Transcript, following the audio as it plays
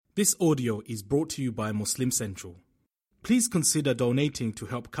This audio is brought to you by Muslim Central. Please consider donating to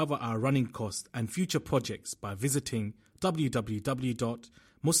help cover our running costs and future projects by visiting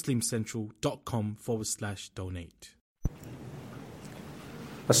www.muslimcentral.com/donate.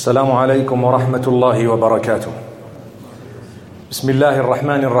 Assalamu alaikum wa rahmatullahi wa barakatuh. Bismillahir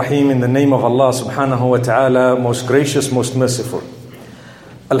Rahmanir Rahim. In the name of Allah subhanahu wa ta'ala, most gracious, most merciful.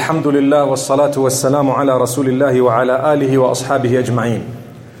 Alhamdulillah wa salatu wa salamu ala rasulillahi wa ala alihi wa ashabihi ajma'in.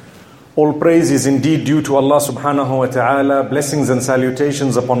 All praise is indeed due to Allah subhanahu wa ta'ala. Blessings and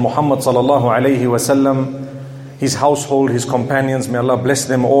salutations upon Muhammad sallallahu alayhi wa sallam, his household, his companions. May Allah bless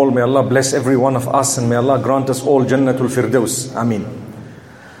them all. May Allah bless every one of us, and may Allah grant us all Jannatul Firdaus. Ameen.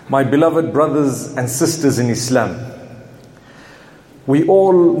 My beloved brothers and sisters in Islam, we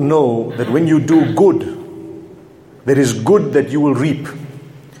all know that when you do good, there is good that you will reap.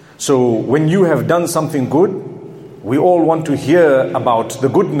 So when you have done something good, we all want to hear about the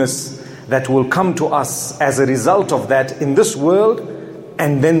goodness that will come to us as a result of that in this world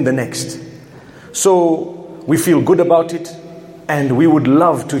and then the next. So we feel good about it, and we would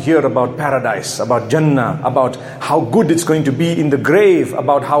love to hear about paradise, about Jannah, about how good it's going to be in the grave,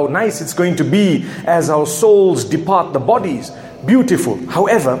 about how nice it's going to be as our souls depart the bodies. Beautiful.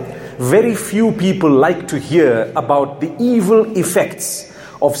 However, very few people like to hear about the evil effects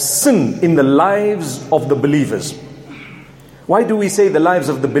of sin in the lives of the believers. Why do we say the lives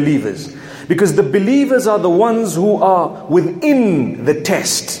of the believers? Because the believers are the ones who are within the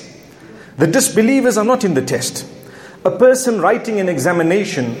test. The disbelievers are not in the test. A person writing an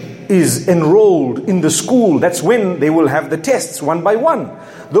examination is enrolled in the school. That's when they will have the tests one by one.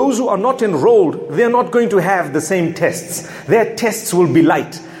 Those who are not enrolled, they are not going to have the same tests. Their tests will be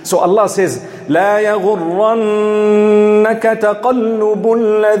light. So Allah says, لا يغرنك تقلب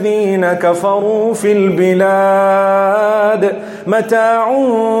الذين كفروا في البلاد متاع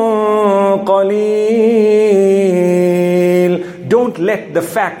قليل. Don't let the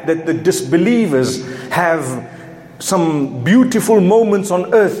fact that the disbelievers have some beautiful moments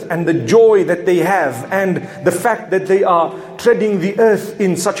on earth and the joy that they have and the fact that they are treading the earth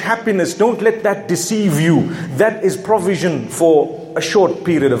in such happiness, don't let that deceive you. That is provision for a short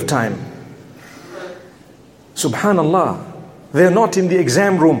period of time. Subhanallah, they're not in the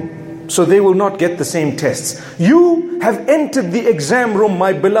exam room, so they will not get the same tests. You have entered the exam room,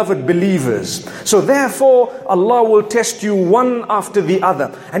 my beloved believers. So therefore, Allah will test you one after the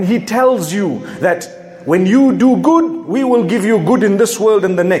other. And He tells you that when you do good, we will give you good in this world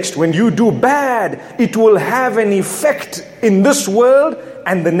and the next. When you do bad, it will have an effect in this world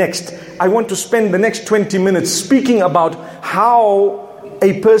and the next. I want to spend the next 20 minutes speaking about how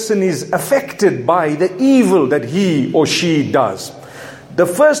a person is affected by the evil that he or she does. The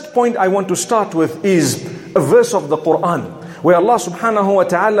first point I want to start with is a verse of the Quran, where Allah subhanahu wa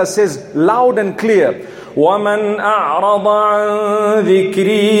ta'ala says loud and clear, وَمَنْ أَعْرَضَ عَنْ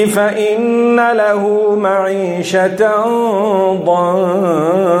ذِكْرِي فَإِنَّ لَهُ مَعِيشَةً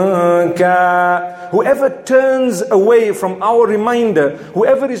ضَنْكًا. Whoever turns away from our reminder,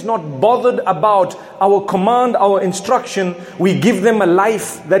 whoever is not bothered about our command, our instruction, we give them a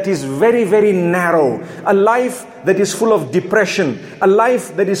life that is very, very narrow, a life that is full of depression, a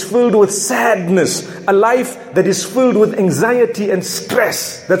life that is filled with sadness, a life that is filled with anxiety and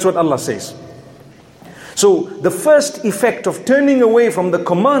stress. That's what Allah says. So the first effect of turning away from the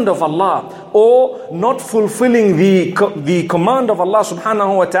command of Allah or not fulfilling the command of Allah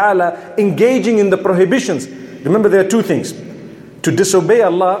subhanahu wa ta'ala, engaging in the prohibitions. Remember, there are two things. To disobey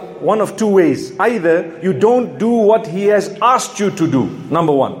Allah, one of two ways. Either you don't do what He has asked you to do,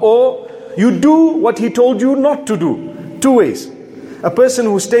 number one. Or you do what He told you not to do. Two ways. A person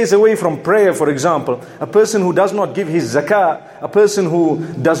who stays away from prayer, for example, a person who does not give his zakah, a person who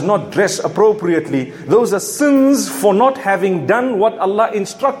does not dress appropriately, those are sins for not having done what Allah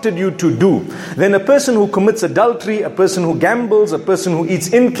instructed you to do. Then a person who commits adultery, a person who gambles, a person who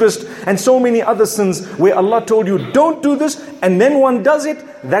eats interest, and so many other sins where Allah told you don't do this, and then one does it,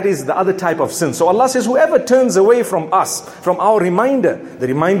 that is the other type of sin. So Allah says, whoever turns away from us, from our reminder, the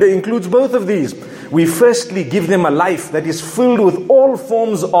reminder includes both of these. We firstly give them a life that is filled with all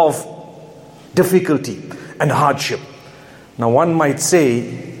forms of difficulty and hardship. Now one might say,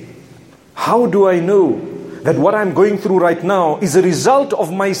 how do I know that what I'm going through right now is a result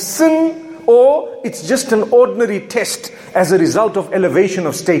of my sin, or it's just an ordinary test as a result of elevation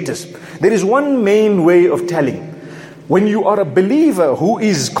of status? There is one main way of telling. When you are a believer who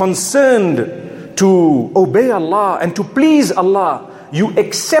is concerned to obey Allah and to please Allah, you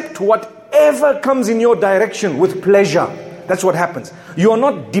accept whatever comes in your direction with pleasure. That's what happens. You are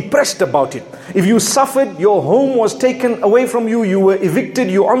not depressed about it. If you suffered, your home was taken away from you, you were evicted,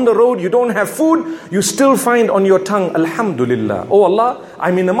 you're on the road, you don't have food, you still find on your tongue, Alhamdulillah, oh Allah,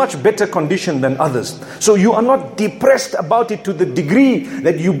 I'm in a much better condition than others. So you are not depressed about it to the degree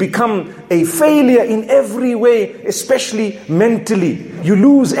that you become a failure in every way, especially mentally. You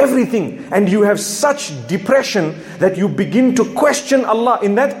lose everything and you have such depression that you begin to question Allah.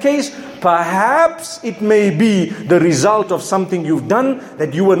 In that case, perhaps it may be the result of something you've done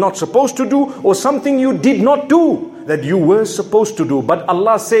that you were not supposed to do, or something you did not do that you were supposed to do. But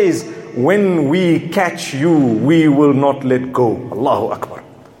Allah says, when we catch you, we will not let go. Allahu Akbar.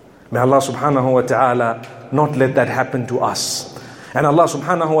 May Allah subhanahu wa ta'ala not let that happen to us. And Allah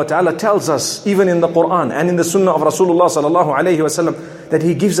subhanahu wa ta'ala tells us, even in the Quran and in the Sunnah of Rasulullah sallallahu alayhi wasallam, that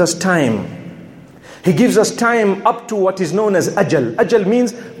He gives us time. He gives us time up to what is known as ajal. Ajal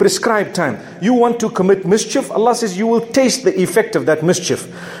means prescribed time. You want to commit mischief, Allah says you will taste the effect of that mischief.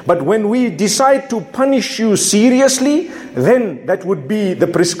 But when we decide to punish you seriously, then that would be the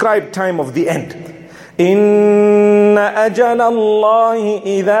prescribed time of the end. Inna ajal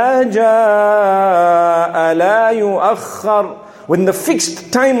Allahi idha jaa la yuakhkhar. When the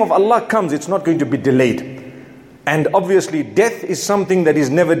fixed time of Allah comes, it's not going to be delayed. And obviously death is something that is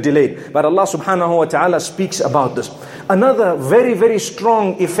never delayed. But Allah subhanahu wa ta'ala speaks about this. Another very, very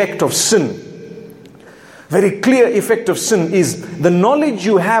strong effect of sin, very clear effect of sin, is the knowledge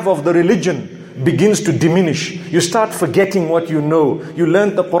you have of the religion begins to diminish. You start forgetting what you know. You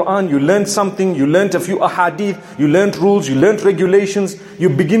learned the Quran, you learned something, you learned a few ahadith, you learned rules, you learned regulations. You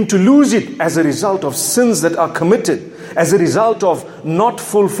begin to lose it as a result of sins that are committed. As a result of not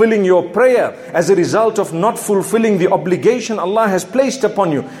fulfilling your prayer, as a result of not fulfilling the obligation Allah has placed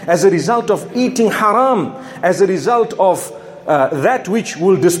upon you, as a result of eating haram, as a result of that which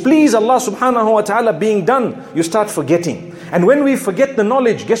will displease Allah subhanahu wa ta'ala being done, you start forgetting. And when we forget the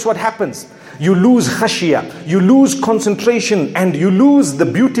knowledge, guess what happens? You lose khashiyah, you lose concentration, and you lose the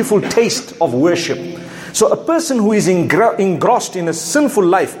beautiful taste of worship. So a person who is engrossed in a sinful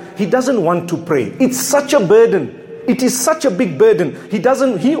life, he doesn't want to pray. It's such a burden. It is such a big burden.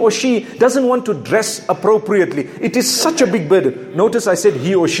 He or she doesn't want to dress appropriately. It is such a big burden. Notice I said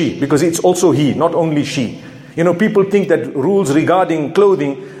he or she, because it's also he, not only she. You know, people think that rules regarding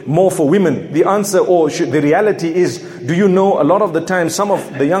clothing more for women. The answer, the reality is, do you know, a lot of the time some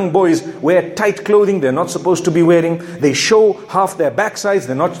of the young boys wear tight clothing they're not supposed to be wearing. They show half their backsides,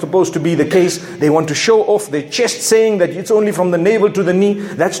 they're not supposed to be the case. They want to show off their chest, saying that it's only from the navel to the knee.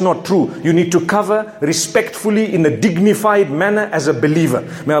 That's not true. You need to cover respectfully in a dignified manner as a believer.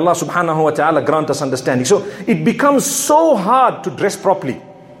 May Allah subhanahu wa ta'ala grant us understanding. So it becomes so hard to dress properly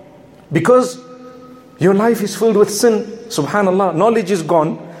because your life is filled with sin. Subhanallah, knowledge is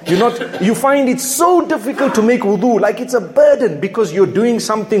gone. You find it so difficult to make wudu, like it's a burden because you're doing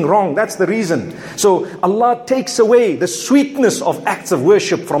something wrong. That's the reason. So Allah takes away the sweetness of acts of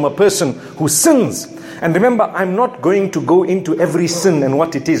worship from a person who sins. And remember, I'm not going to go into every sin and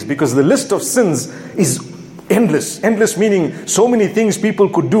what it is, because the list of sins is endless. Endless meaning so many things people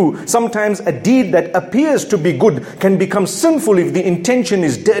could do. Sometimes a deed that appears to be good can become sinful if the intention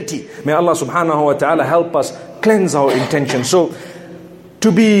is dirty. May Allah subhanahu wa ta'ala help us cleanse our intention. So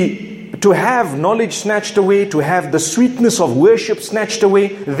to have knowledge snatched away, to have the sweetness of worship snatched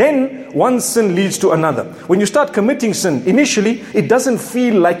away, then one sin leads to another. When you start committing sin, initially it doesn't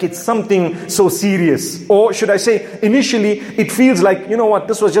feel like it's something so serious. Or should I say, initially it feels like, you know what,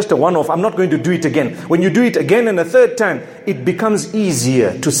 this was just a one-off, I'm not going to do it again. When you do it again and a third time, it becomes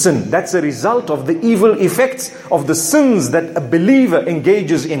easier to sin. That's a result of the evil effects of the sins that a believer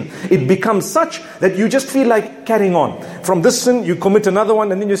engages in. It becomes such that you just feel like carrying on. From this sin, you commit another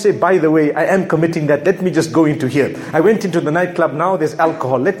one, and then you say, by the way, I am committing that. Let me just go into here. I went into the nightclub. Now there's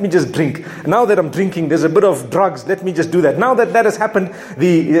alcohol. Let me just drink. Now that I'm drinking, there's a bit of drugs. Let me just do that. Now that that has happened,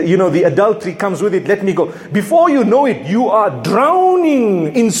 the adultery comes with it. Let me go. Before you know it, you are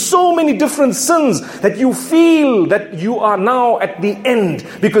drowning in so many different sins that you feel that you are now at the end,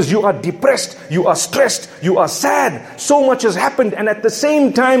 because you are depressed, you are stressed, you are sad. So much has happened, and at the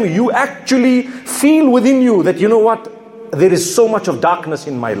same time, you actually feel within you that, you know what? There is so much of darkness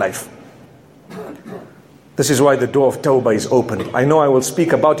in my life. This is why the door of Tawbah is open. I know I will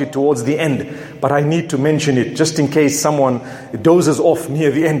speak about it towards the end, but I need to mention it just in case someone dozes off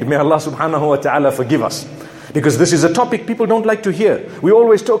near the end. May Allah subhanahu wa ta'ala forgive us. Because this is a topic people don't like to hear. We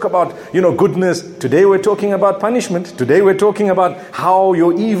always talk about, goodness. Today we're talking about punishment. Today we're talking about how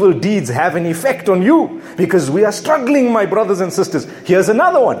your evil deeds have an effect on you. Because we are struggling, my brothers and sisters. Here's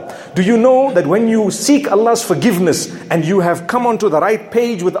another one. Do you know that when you seek Allah's forgiveness and you have come onto the right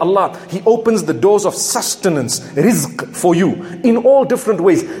page with Allah, He opens the doors of sustenance, rizq for you in all different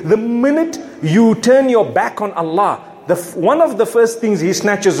ways. The minute you turn your back on Allah, one of the first things He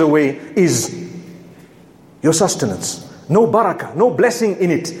snatches away is your sustenance. No barakah, no blessing in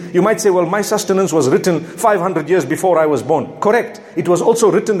it. You might say, well, my sustenance was written 500 years before I was born. Correct. It was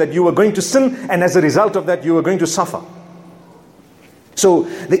also written that you were going to sin, and as a result of that, you were going to suffer. So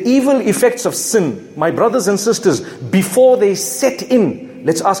the evil effects of sin, my brothers and sisters, before they set in,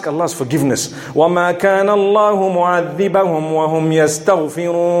 let's ask Allah's forgiveness. وَمَا كَانَ اللَّهُ مُعَذِّبَهُمْ وَهُمْ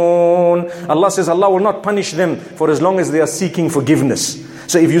يَسْتَغْفِرُونَ. Allah says Allah will not punish them for as long as they are seeking forgiveness.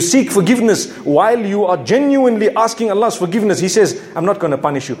 So if you seek forgiveness while you are genuinely asking Allah's forgiveness, He says, I'm not going to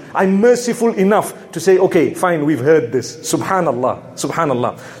punish you. I'm merciful enough to say, okay, fine, we've heard this. Subhanallah,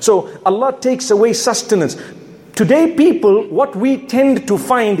 subhanallah. So Allah takes away sustenance. Today people, what we tend to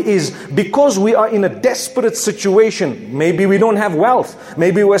find is, because we are in a desperate situation, maybe we don't have wealth,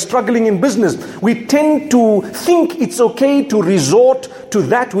 maybe we're struggling in business, we tend to think it's okay to resort to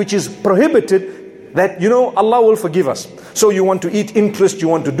that which is prohibited, that Allah will forgive us. So you want to eat interest, you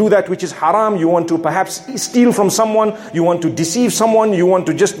want to do that which is haram, you want to perhaps steal from someone, you want to deceive someone, you want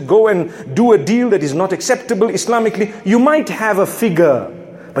to just go and do a deal that is not acceptable Islamically. You might have a figure,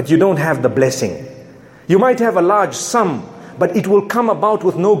 but you don't have the blessing. You might have a large sum, but it will come about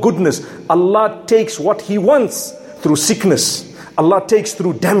with no goodness. Allah takes what He wants through sickness. Allah takes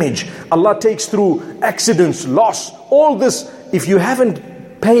through damage. Allah takes through accidents, loss. All this, if you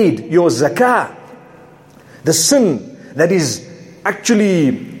haven't paid your zakah, the sin that is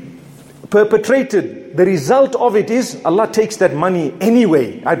actually perpetrated, the result of it is Allah takes that money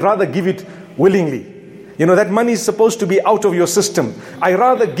anyway. I'd rather give it willingly. That money is supposed to be out of your system. I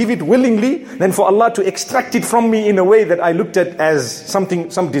rather give it willingly than for Allah to extract it from me in a way that I looked at as some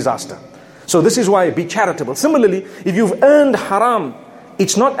disaster. So this is why, be charitable. Similarly, if you've earned haram,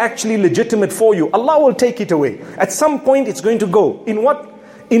 it's not actually legitimate for you. Allah will take it away. At some point it's going to go. In what?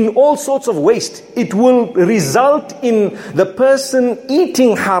 In all sorts of waste. It will result in the person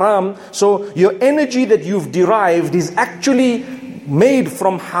eating haram. So your energy that you've derived is actually made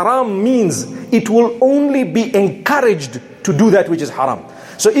from haram means it will only be encouraged to do that which is haram.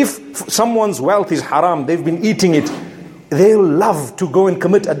 So if someone's wealth is haram, they've been eating it, they'll love to go and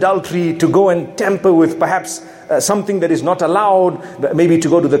commit adultery, to go and tamper with perhaps something that is not allowed, maybe to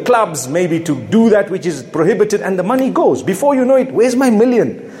go to the clubs, maybe to do that which is prohibited, and the money goes. Before you know it, where's my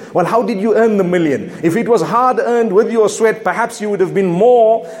million? Well, how did you earn the million? If it was hard earned with your sweat, perhaps you would have been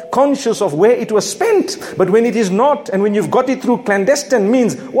more conscious of where it was spent. But when it is not, and when you've got it through clandestine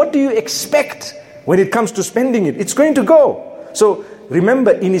means, what do you expect when it comes to spending it? It's going to go. So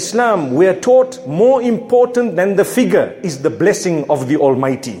remember, in Islam, we are taught more important than the figure is the blessing of the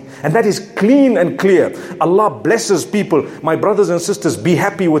Almighty. And that is clean and clear. Allah blesses people. My brothers and sisters, be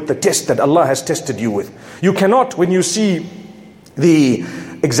happy with the test that Allah has tested you with. You cannot, when you see the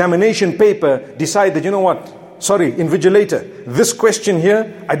examination paper, decide that, sorry, invigilator, this question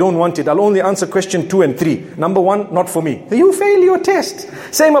here, I don't want it. I'll only answer question 2 and 3. Number 1, not for me. You fail your test.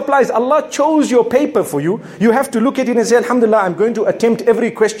 Same applies. Allah chose your paper for you. You have to look at it and say, Alhamdulillah, I'm going to attempt every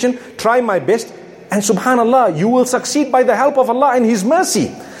question, try my best, and subhanallah, you will succeed by the help of Allah and His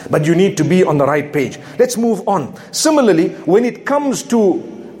mercy. But you need to be on the right page. Let's move on. Similarly, when it comes to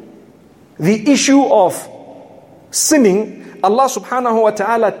the issue of sinning, Allah subhanahu wa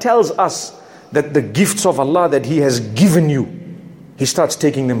ta'ala tells us that the gifts of Allah that He has given you, He starts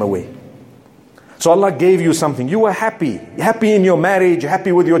taking them away. So Allah gave you something. You were happy in your marriage,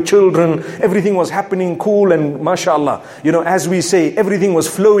 happy with your children. Everything was happening cool and mashallah. As we say, everything was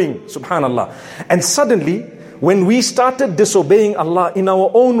flowing, subhanallah. And suddenly, when we started disobeying Allah in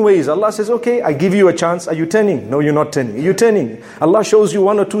our own ways, Allah says, okay, I give you a chance. Are you turning? No, you're not turning. Are you turning? Allah shows you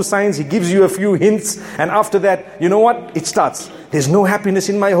 1 or 2 signs. He gives you a few hints. And after that, you know what? It starts. There's no happiness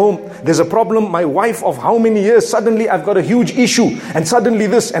in my home. There's a problem. My wife of how many years, suddenly I've got a huge issue. And suddenly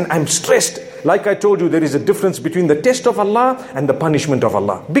this, and I'm stressed. Like I told you, there is a difference between the test of Allah and the punishment of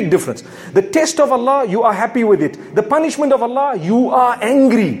Allah. Big difference. The test of Allah, you are happy with it. The punishment of Allah, you are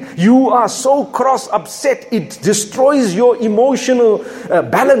angry. You are so cross, upset. It destroys your emotional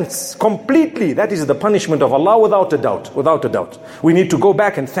balance completely. That is the punishment of Allah without a doubt. Without a doubt. We need to go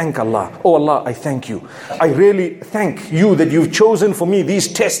back and thank Allah. Oh Allah, I thank you. I really thank you that you've chosen for me these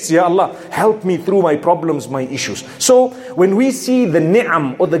tests, Ya Allah. Help me through my problems, my issues. So when we see the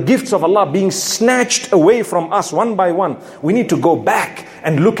ni'am or the gifts of Allah being snatched away from us one by one, we need to go back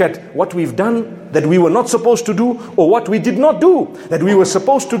and look at what we've done that we were not supposed to do, or what we did not do that we were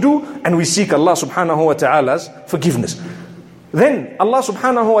supposed to do, and we seek Allah subhanahu wa ta'ala's forgiveness. Then Allah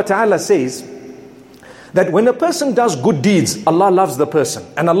subhanahu wa ta'ala says that when a person does good deeds, Allah loves the person.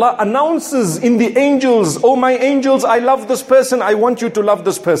 And Allah announces in the angels, "Oh my angels, I love this person, I want you to love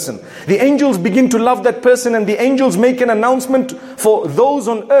this person." The angels begin to love that person, and the angels make an announcement for those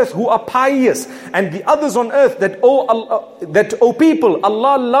on earth who are pious, and the others on earth that, "Oh people,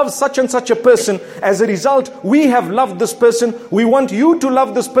 Allah loves such and such a person. As a result, we have loved this person. We want you to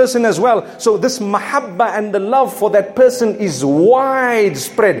love this person as well." So this mahabba and the love for that person is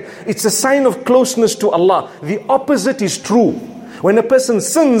widespread. It's a sign of closeness to Allah. The opposite is true. When a person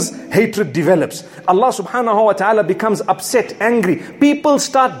sins, hatred develops. Allah subhanahu wa ta'ala becomes upset, angry. People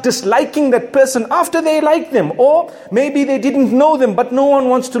start disliking that person after they like them. Or maybe they didn't know them, but no one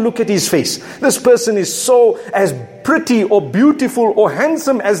wants to look at his face. This person is so as pretty or beautiful or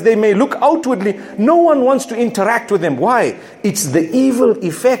handsome as they may look outwardly. No one wants to interact with them. Why? It's the evil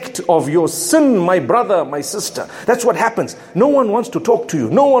effect of your sin, my brother, my sister. That's what happens. No one wants to talk to you.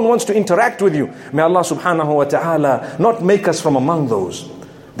 No one wants to interact with you. May Allah subhanahu wa ta'ala not make us from among those.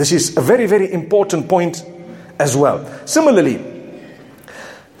 This is a very, very important point as well. Similarly,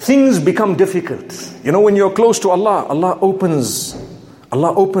 things become difficult. You know, when you're close to Allah, Allah opens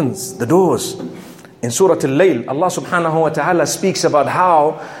the doors. In Surah Al-Layl, Allah subhanahu wa ta'ala speaks about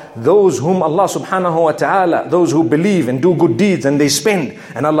how those whom Allah subhanahu wa ta'ala, those who believe and do good deeds and they spend,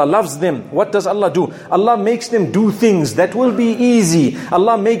 and Allah loves them. What does Allah do? Allah makes them do things that will be easy.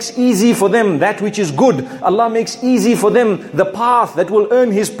 Allah makes easy for them that which is good. Allah makes easy for them the path that will earn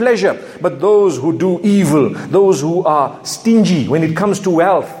His pleasure. But those who do evil, those who are stingy when it comes to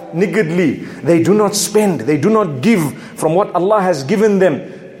wealth, niggardly, they do not spend, they do not give from what Allah has given them.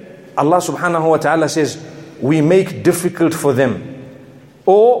 Allah subhanahu wa ta'ala says, we make difficult for them,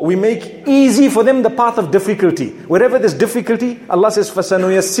 or we make easy for them the path of difficulty. Wherever there's difficulty, Allah says,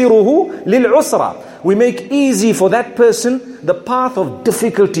 فَسَنُيَسِّرُهُ لِلْعُسْرَى. We make easy for that person the path of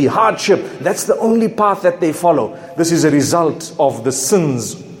difficulty, hardship. That's the only path that they follow. This is a result of the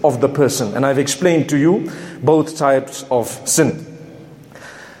sins of the person. And I've explained to you both types of sin.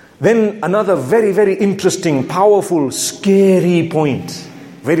 Then another very, very interesting, powerful, scary point.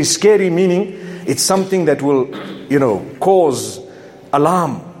 Very scary, meaning it's something that will, cause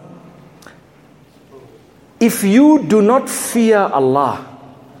alarm. If you do not fear Allah,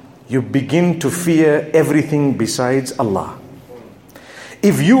 you begin to fear everything besides Allah.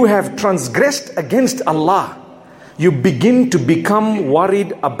 If you have transgressed against Allah, you begin to become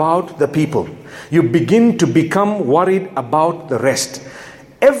worried about the people. You begin to become worried about the rest.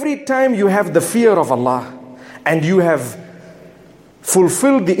 Every time you have the fear of Allah and you have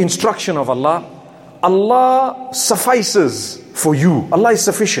fulfilled the instruction of Allah, Allah suffices for you. Allah is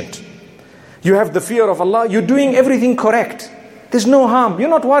sufficient. You have the fear of Allah, you're doing everything correct. There's no harm, you're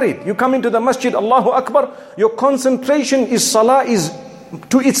not worried. You come into the masjid, Allahu Akbar, your concentration is salah is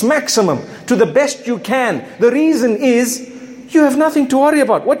to its maximum, to the best you can. The reason is, you have nothing to worry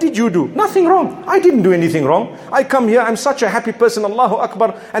about. What did you do? Nothing wrong. I didn't do anything wrong. I come here, I'm such a happy person, Allahu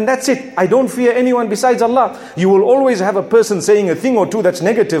Akbar, and that's it. I don't fear anyone besides Allah. You will always have a person saying a thing or two that's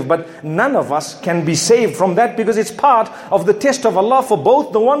negative, but none of us can be saved from that, because it's part of the test of Allah for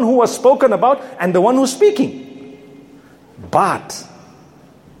both the one who was spoken about and the one who's speaking. But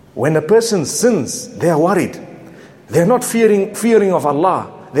when a person sins, they are worried. They're not fearing of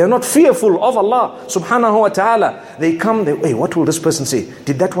Allah. They are not fearful of Allah subhanahu wa ta'ala. They come, hey, what will this person say?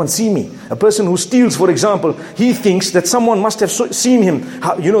 Did that one see me? A person who steals, for example, he thinks that someone must have seen him.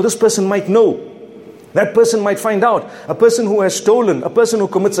 This person might know. That person might find out. A person who has stolen, a person who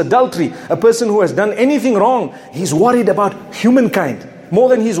commits adultery, a person who has done anything wrong, he's worried about humankind more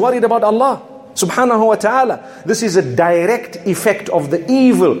than he's worried about Allah subhanahu wa ta'ala. This is a direct effect of the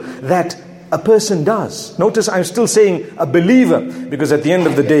evil that a person does. Notice I'm still saying a believer, because at the end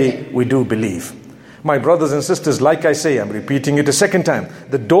of the day, we do believe. My brothers and sisters, like I say, I'm repeating it a second time,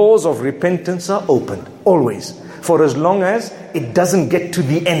 the doors of repentance are open, always. For as long as it doesn't get to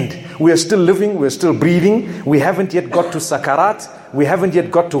the end. We are still living, we're still breathing, we haven't yet got to sakarat, we haven't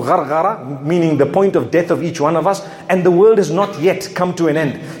yet got to gharghara, meaning the point of death of each one of us, and the world has not yet come to an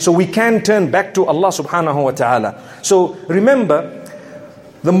end. So we can turn back to Allah subhanahu wa ta'ala. So remember,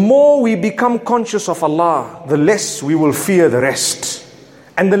 the more we become conscious of Allah, the less we will fear the rest.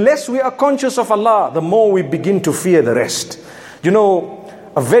 And the less we are conscious of Allah, the more we begin to fear the rest.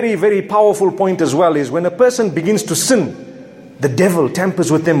 A very, very powerful point as well is when a person begins to sin, the devil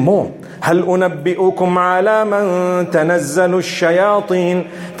tampers with them more. هل أنبئكم على من تنزل الشياطين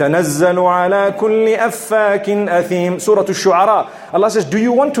تنزل على كل أفاك أثيم. Surah Al-Shu'ara. Allah says, do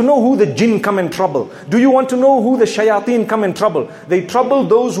you want to know who the jinn come in trouble? Do you want to know who the shayateen come in trouble? They trouble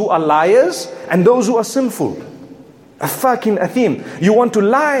those who are liars and those who are sinful. Afakin athim. You want to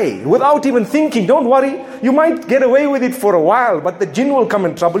lie without even thinking. Don't worry. You might get away with it for a while, but the jinn will come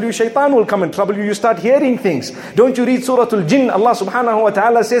and trouble you. Shaitan will come and trouble you. You start hearing things. Don't you read Surah Al-Jinn? Allah subhanahu wa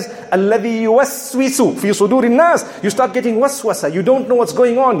ta'ala says, الَّذِي يُوَسْوِسُ فِي صُدُورِ النَّاسِ. You start getting waswasa. You don't know what's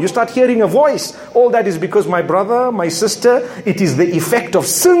going on. You start hearing a voice. All that is because, my brother, my sister, it is the effect of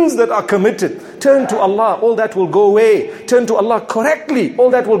sins that are committed. Turn to Allah. All that will go away. Turn to Allah correctly.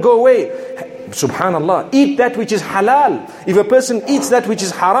 All that will go away. Subhanallah. Eat that which is halal. If a person eats that which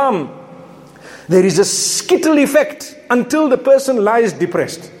is haram, there is a skittle effect until the person lies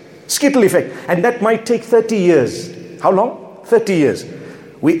depressed. Skittle effect. And that might take 30 years. How long? 30 years.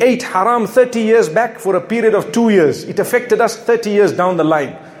 We ate haram 30 years back for a period of 2 years. It affected us 30 years down the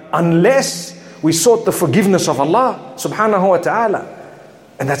line. Unless we sought the forgiveness of Allah subhanahu wa ta'ala.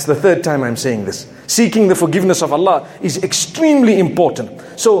 And that's the third time I'm saying this. Seeking the forgiveness of Allah is extremely important.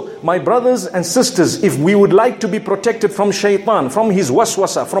 So, my brothers and sisters, if we would like to be protected from shaitan, from his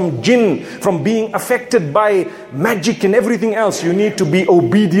waswasa, from jinn, from being affected by magic and everything else, you need to be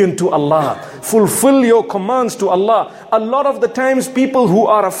obedient to Allah. Fulfill your commands to Allah. A lot of the times people who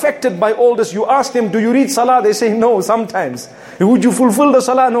are affected by all this, you ask them, do you read salah? They say no sometimes. Would you fulfill the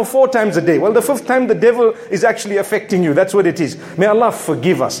salah? No, 4 times a day. Well, the 5th time the devil is actually affecting you. That's what it is. May Allah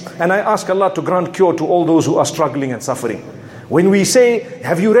forgive us. And I ask Allah to grant cure to all those who are struggling and suffering. When we say,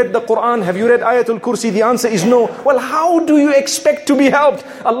 have you read the Quran? Have you read Ayatul Kursi? The answer is no. Well, how do you expect to be helped?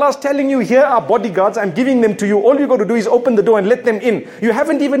 Allah's telling you, here are bodyguards. I'm giving them to you. All you got to do is open the door and let them in. You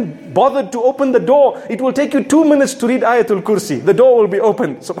haven't even bothered to open the door. It will take you 2 minutes to read Ayatul Kursi. The door will be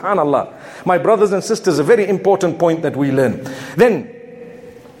open. Subhanallah. My brothers and sisters, a very important point that we learn. Then,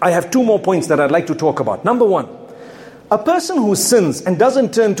 I have 2 more points that I'd like to talk about. Number 1. A person who sins and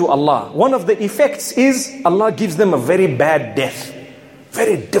doesn't turn to Allah, one of the effects is Allah gives them a very bad death.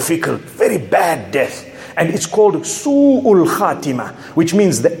 Very difficult, very bad death. And it's called Su'ul Khatima, which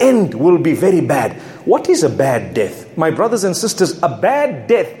means the end will be very bad. What is a bad death? My brothers and sisters, a bad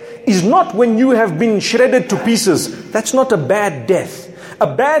death is not when you have been shredded to pieces. That's not a bad death.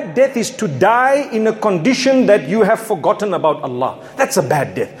 A bad death is to die in a condition that you have forgotten about Allah. That's a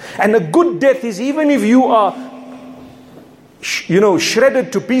bad death. And a good death is even if you are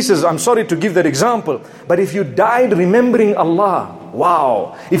shredded to pieces. I'm sorry to give that example, but if you died remembering Allah,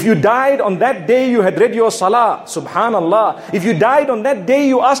 wow. If you died on that day you had read your salah, subhanallah. If you died on that day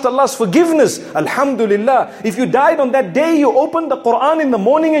you asked Allah's forgiveness, alhamdulillah. If you died on that day you opened the Quran in the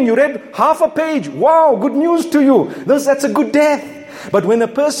morning and you read half a page, wow, good news to you. That's a good death. But when a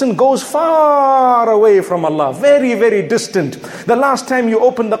person goes far away from Allah, very, very distant. The last time you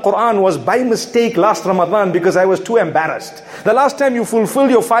opened the Quran was by mistake last Ramadan because I was too embarrassed. The last time you fulfilled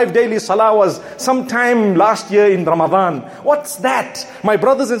your 5 daily salah was sometime last year in Ramadan. What's that? My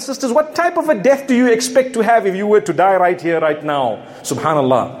brothers and sisters, what type of a death do you expect to have if you were to die right here, right now?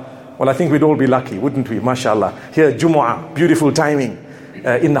 Subhanallah. Well, I think we'd all be lucky, wouldn't we? MashaAllah. Here, Jumu'ah, beautiful timing.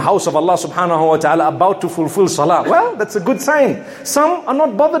 In the house of Allah subhanahu wa ta'ala, about to fulfill salah. Well, that's a good sign. Some are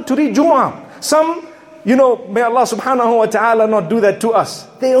not bothered to read Jumu'ah. Some, may Allah subhanahu wa ta'ala not do that to us.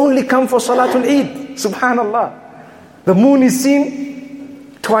 They only come for Salatul Eid. Subhanallah. The moon is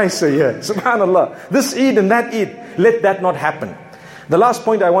seen twice a year. Subhanallah. This Eid and that Eid. Let that not happen. The last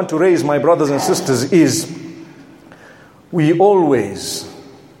point I want to raise, my brothers and sisters, is we always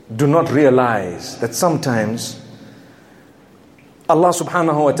do not realize that sometimes Allah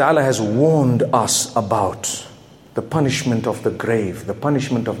subhanahu wa ta'ala has warned us about the punishment of the grave, the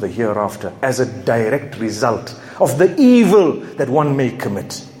punishment of the hereafter, as a direct result of the evil that one may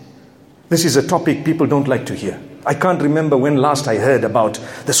commit. This is a topic people don't like to hear. I can't remember when last I heard about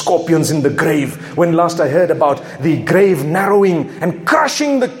the scorpions in the grave, when last I heard about the grave narrowing and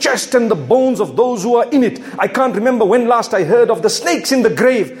crushing the chest and the bones of those who are in it. I can't remember when last I heard of the snakes in the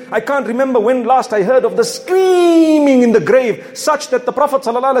grave. I can't remember when last I heard of the screaming in the grave, such that the Prophet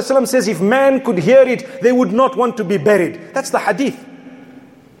ﷺ says if man could hear it, they would not want to be buried. That's the hadith.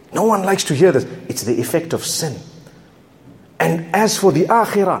 No one likes to hear this. It's the effect of sin. And as for the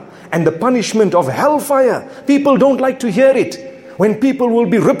akhirah and the punishment of hellfire, people don't like to hear it. when people will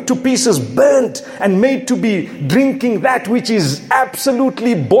be ripped to pieces, burnt, and made to be drinking that which is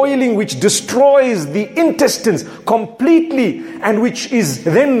absolutely boiling, which destroys the intestines completely, and which is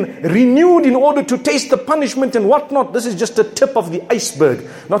then renewed in order to taste the punishment and whatnot. This is just a tip of the iceberg.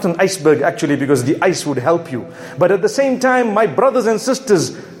 Not an iceberg actually, because the ice would help you. But at the same time, my brothers and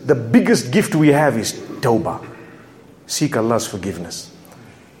sisters, the biggest gift we have is tawbah. Seek Allah's forgiveness.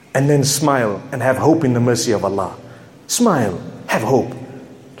 And then smile and have hope in the mercy of Allah. Smile, have hope.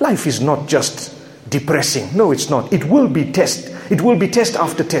 Life is not just depressing. No, it's not. It will be test. It will be test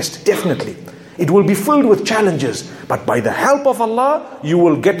after test, definitely. It will be filled with challenges. But by the help of Allah, you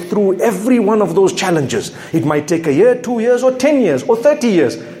will get through every one of those challenges. It might take a year, 2 years, or 10 years, or 30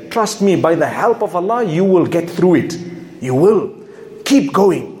 years. Trust me, by the help of Allah, you will get through it. You will. Keep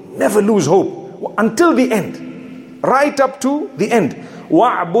going. Never lose hope. Until the end. Right up to the end.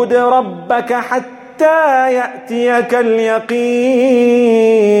 وَاعْبُدْ رَبَّكَ حَتَّى يَأْتِيَكَ الْيَقِينَ.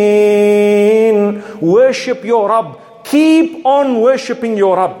 Worship your Rabb. Keep on worshipping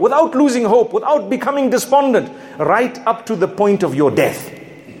your Rabb without losing hope, without becoming despondent, right up to the point of your death.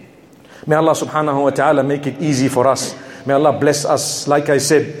 May Allah subhanahu wa ta'ala make it easy for us. May Allah bless us. Like I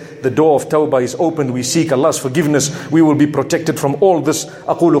said, the door of tawbah is opened. We seek Allah's forgiveness. We will be protected from all this.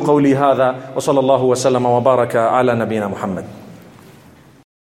 أقول قولي هذا وصلى الله وسلم وبارك على نبينا محمد.